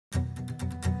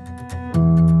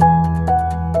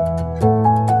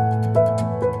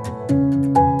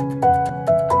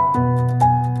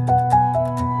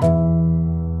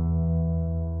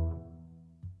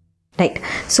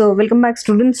So welcome back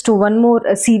students to one more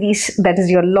series, that is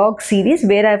your log series,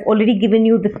 where I've already given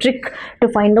you the trick to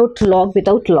find out log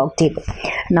without log table.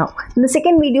 Now in the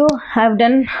second video I've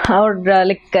done our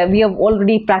we have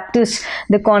already practiced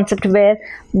the concept where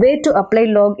to apply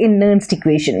log in Nernst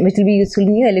equation, which will be useful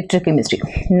in your electrochemistry.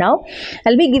 Now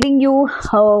I'll be giving you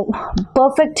a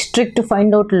perfect trick to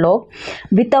find out log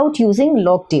without using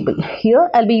log table. Here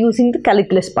I'll be using the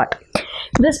calculus part.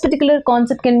 This particular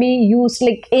concept can be used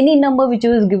like any number which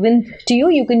was given to you.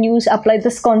 You can apply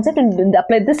this concept and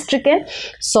apply this trick and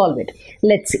solve it.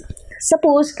 Let's see.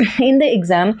 Suppose in the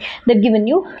exam they've given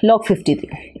you log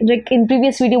 53. Like in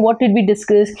previous video, what did we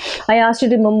discuss? I asked you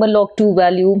to remember log 2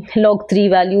 value, log 3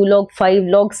 value, log 5,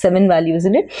 log 7 value,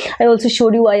 isn't it? I also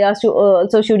showed you,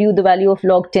 also showed you the value of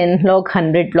log 10, log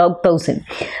 100, log 1000.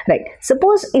 Right.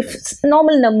 Suppose if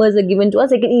normal numbers are given to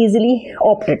us, I can easily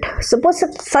opt it. Suppose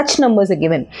such numbers are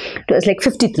given to us like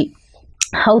 53.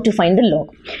 How to find the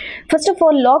log? First of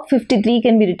all, log 53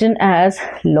 can be written as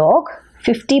log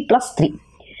 50 plus 3.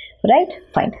 Right,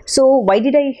 fine. So why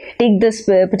did I take this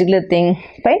particular thing?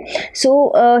 Fine.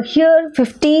 So here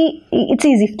 50, it's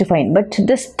easy to find, but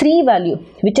this 3 value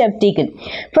which I have taken,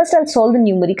 first I'll solve the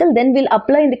numerical, then we'll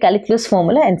apply in the calculus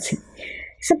formula and see.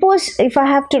 Suppose if I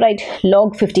have to write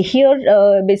log 50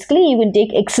 here, basically you can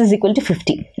take x is equal to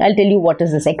 50. I'll tell you what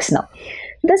is this x now.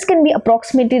 This can be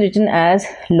approximately written as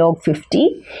log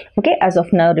 50. Okay, as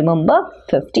of now remember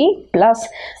 50 plus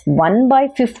 1 by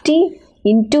 50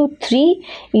 into 3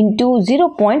 into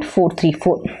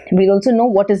 0.434. We'll also know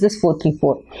what is this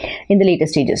 434 in the later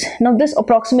stages. Now this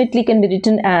approximately can be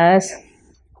written as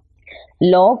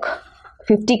log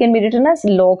 50 can be written as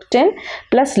log 10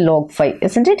 plus log 5,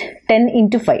 isn't it? 10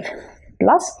 into 5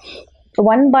 plus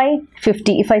 1 by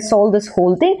 50. If I solve this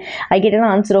whole thing, I get an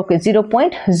answer of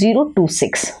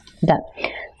 0.026. Done.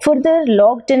 Further,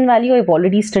 log 10 value I've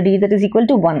already studied, that is equal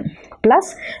to 1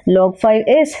 plus log 5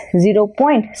 is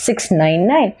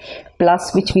 0.699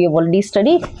 plus, which we have already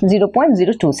studied,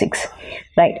 0.026.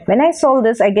 Right. When I solve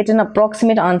this, I get an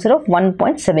approximate answer of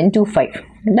 1.725.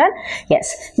 Done?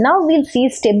 Yes. Now we'll see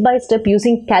step by step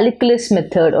using calculus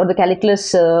method or the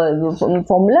calculus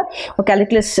formula or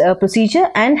calculus procedure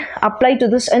and apply to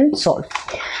this and solve.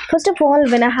 First of all,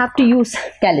 when I have to use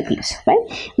calculus,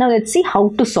 right? Now let's see how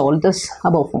to solve this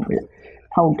above formula.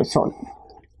 How to solve.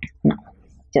 Now,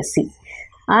 just see.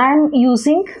 I am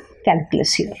using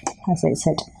calculus here, as I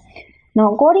said.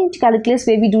 Now, according to calculus,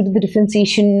 where we do the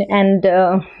differentiation and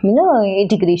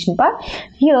integration part,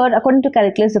 here according to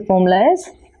calculus, the formula is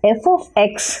f of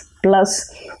x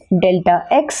plus delta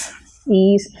x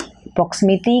is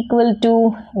approximately equal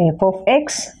to f of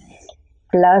x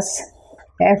plus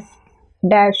f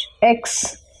dash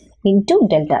x into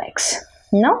delta x.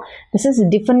 Now, this is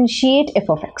differentiate f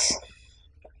of x.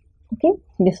 Okay,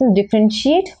 this is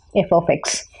differentiate f of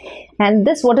x. And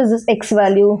this, what is this x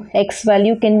value? X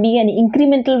value can be an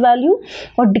incremental value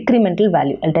or decremental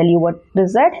value. I'll tell you what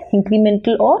is that,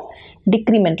 incremental or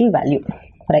decremental value.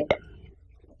 Right.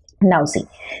 Now see.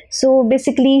 So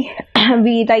basically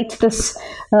we write this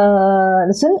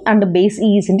under base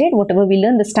e, isn't it? Whatever we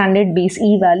learn, the standard base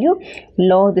e value,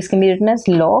 log, this can be written as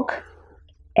log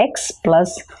x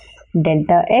plus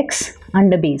delta x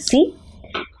under base e,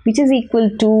 which is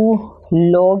equal to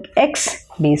log x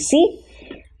base c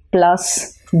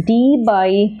plus d by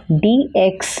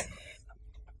dx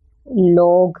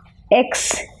log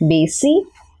x base c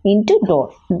into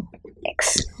dot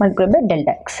x multiplied by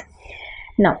delta x.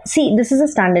 Now see, this is a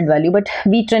standard value, but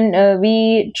we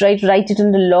try to write it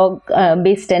in the log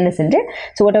base 10, isn't it?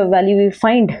 So whatever value we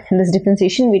find in this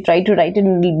differentiation, we try to write it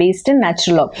in the base 10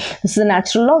 natural log. This is a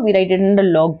natural log, we write it in the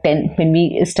log 10 when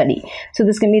we study. So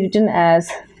this can be written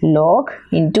as log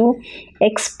into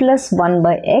x plus 1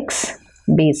 by x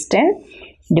base 10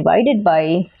 divided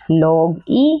by log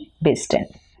e base 10.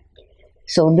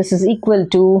 So this is equal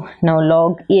to now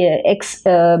log x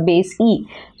base e.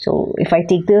 So if I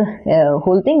take the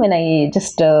whole thing, when I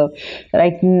just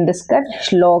write in this cut,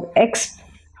 log x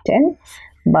 10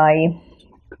 by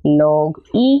log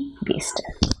e base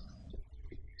 10.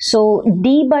 So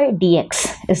d by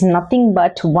dx is nothing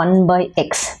but 1 by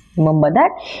x. Remember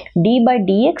that d by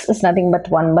dx is nothing but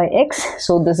 1 by x.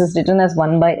 So this is written as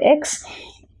 1 by x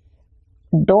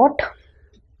dot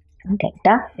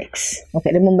delta x.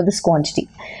 Okay, remember this quantity.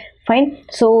 Fine.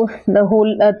 So the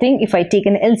whole thing, if I take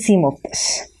an LCM of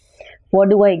this, what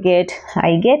do I get?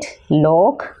 I get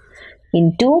log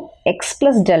into x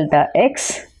plus delta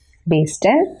x base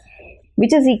 10,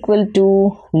 which is equal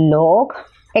to log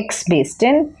x base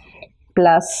 10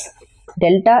 plus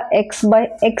delta x by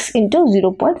x into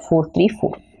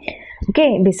 0.434.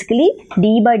 Okay, basically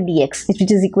d by dx,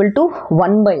 which is equal to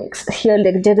 1 by x. Here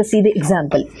let us see the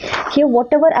example. Here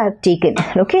whatever I have taken,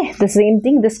 okay, the same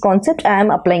thing, this concept I am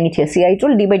applying it here. See, I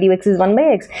told d by dx is 1 by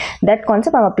x. That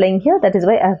concept I am applying here. That is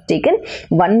why I have taken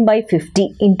 1 by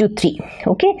 50 into 3.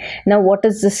 Okay, now what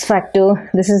is this factor?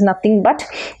 This is nothing but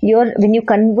your, when you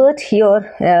convert your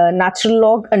natural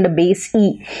log under base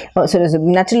e,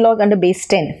 natural log under base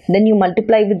 10, then you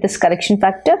multiply with this correction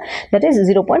factor, that is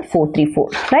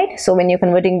 0.434, right? So when you're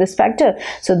converting this factor,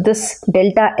 so this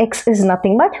delta x is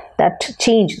nothing but that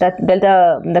change, that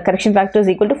delta, the correction factor is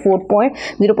equal to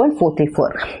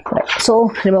 0.434, right? So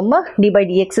remember, d by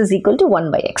dx is equal to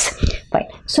 1 by x. Fine.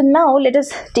 So now let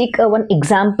us take one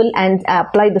example and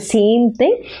apply the same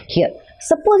thing here.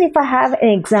 Suppose if I have an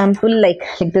example like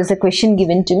there's a question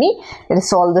given to me, let us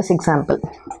solve this example.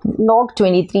 Log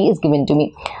 23 is given to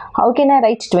me. How can I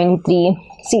write 23?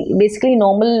 See, basically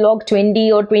normal log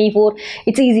 20 or 24,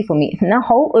 it's easy for me. Now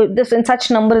how this when such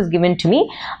number is given to me,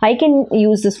 I can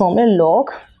use this formula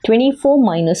log 24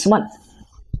 minus 1.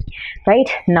 Right,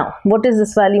 now what is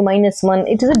this value minus 1?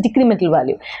 It is a decremental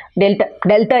value.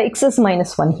 Delta x is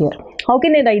minus 1 here. How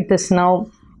can I write this now?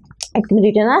 It can be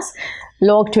written as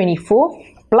log 24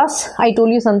 plus, I told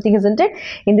you something, isn't it?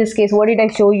 In this case, what did I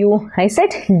show you? I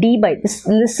said d by this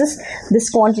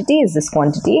quantity is this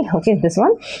quantity, okay, this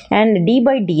one, and d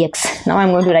by dx. Now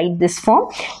I'm going to write this form,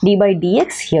 d by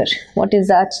dx here. What is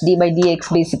that? D by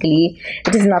dx, basically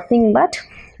it is nothing but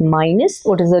minus,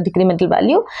 what is the decremental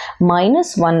value?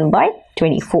 Minus 1 by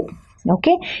 24.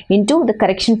 Okay, into the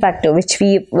correction factor which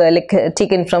we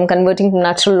taken from converting from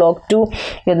natural log to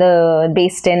the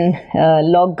base 10,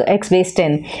 log x base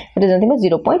 10, that is nothing but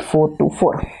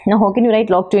 0.424. Now how can you write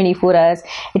log 24 as?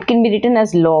 It can be written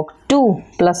as log 2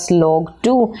 plus log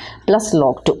 2 plus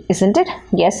log 2, isn't it?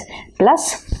 Yes,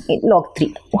 plus log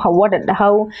 3.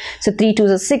 How? So 3 2s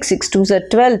are 6, 6 2s are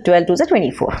 12, 12 2s are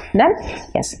 24. Done?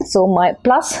 Yes. So my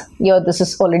plus here, this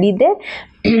is already there.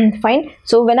 Fine.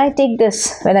 So when I take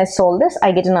this, when I solve this,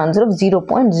 I get an answer of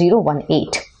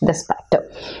 0.018, this factor,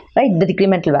 right? The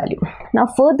decremental value. Now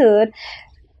further,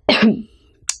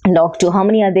 log 2, how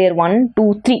many are there? 1,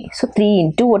 2, 3. So 3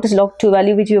 into what is log 2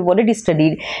 value, which you have already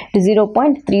studied? It is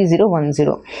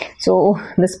 0.3010. So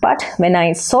this part, when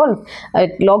I solve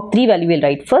log 3 value, we'll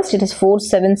write first. It is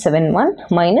 4771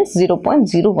 minus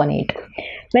 0.018.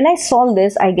 When I solve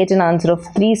this, I get an answer of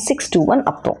 3621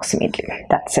 approximately.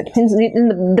 That's it.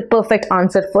 The perfect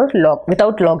answer for log,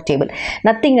 without log table.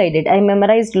 Nothing I did. I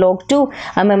memorized log 2,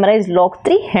 I memorized log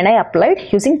 3, and I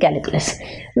applied using calculus.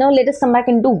 Now let us come back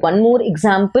and do one more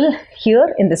example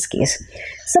here in this case.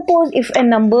 Suppose if a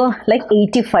number like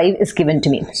 85 is given to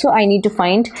me. So I need to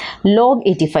find log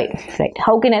 85, right?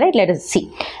 How can I write? Let us see.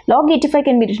 Log 85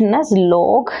 can be written as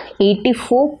log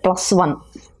 84 plus 1.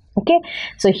 Okay,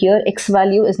 so here x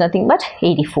value is nothing but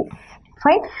 84.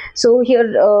 Fine. So here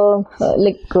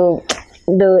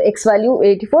the x value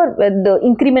 84, the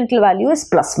incremental value is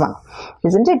plus 1,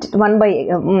 isn't it? 1 by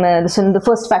the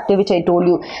first factor which I told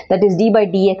you, that is d by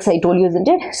dx, I told you, isn't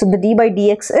it? So the d by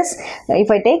dx is,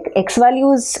 if I take x value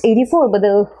is 84, but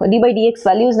the d by dx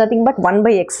value is nothing but 1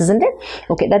 by x, isn't it?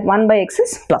 Okay, that 1 by x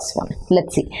is plus 1.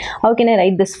 Let's see. How can I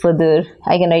write this further?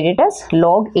 I can write it as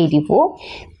log 84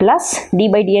 plus d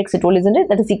by dx, I told, isn't it?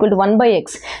 That is equal to 1 by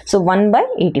x. So 1 by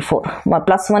 84.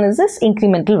 Plus 1 is this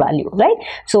incremental value, right?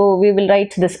 So we will write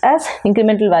this as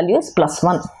incremental value is plus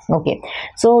 1. Okay.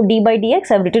 So d by dx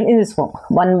I have written in this form,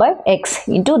 1 by x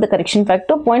into the correction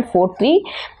factor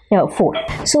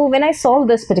 0.434. So when I solve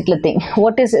this particular thing,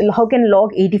 how can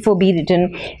log 84 be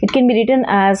written? It can be written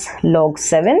as log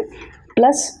 7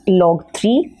 plus log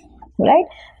 3, right?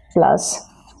 Plus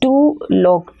 2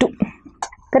 log 2.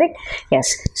 Correct?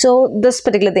 Yes. So this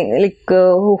particular thing,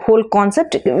 whole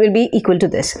concept will be equal to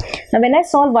this. Now when I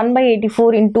solve 1 by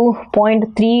 84 into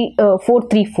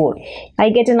 0.434, I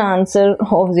get an answer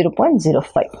of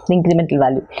 0.05, the incremental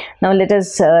value. Now let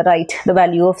us write the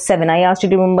value of 7. I asked you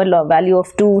to remember log value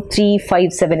of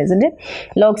 2357, isn't it?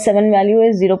 Log 7 value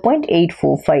is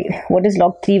 0.845. What is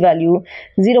log 3 value?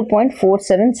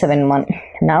 0.4771.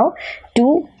 Now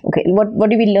 2, okay, what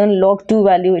do we learn? Log 2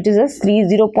 value, it is as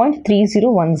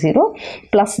 0.3010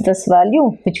 plus this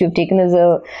value which we have taken as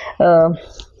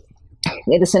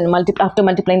after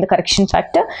multiplying the correction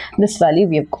factor, this value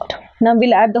we have got. Now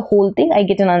we'll add the whole thing. I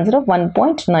get an answer of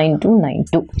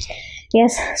 1.9292.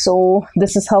 Yes, so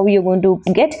this is how you're going to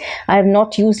get. I have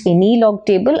not used any log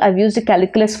table. I've used a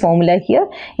calculus formula here.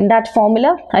 In that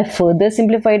formula, I further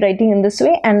simplified writing in this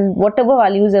way, and whatever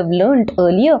values I've learned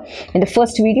earlier in the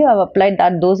first video, I've applied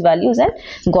those values and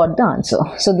got the answer.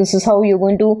 So this is how you're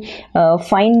going to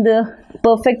find the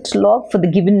perfect log for the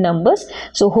given numbers.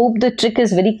 So hope the trick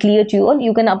is very clear to you all.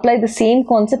 You can apply the same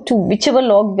concept to whichever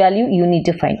log value you need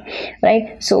to find,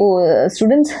 right? So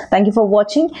students, thank you for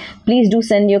watching. Please do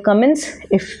send your comments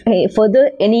if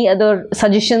further any other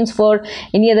suggestions for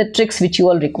any other tricks which you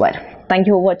all require. Thank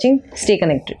you for watching. Stay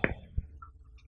connected.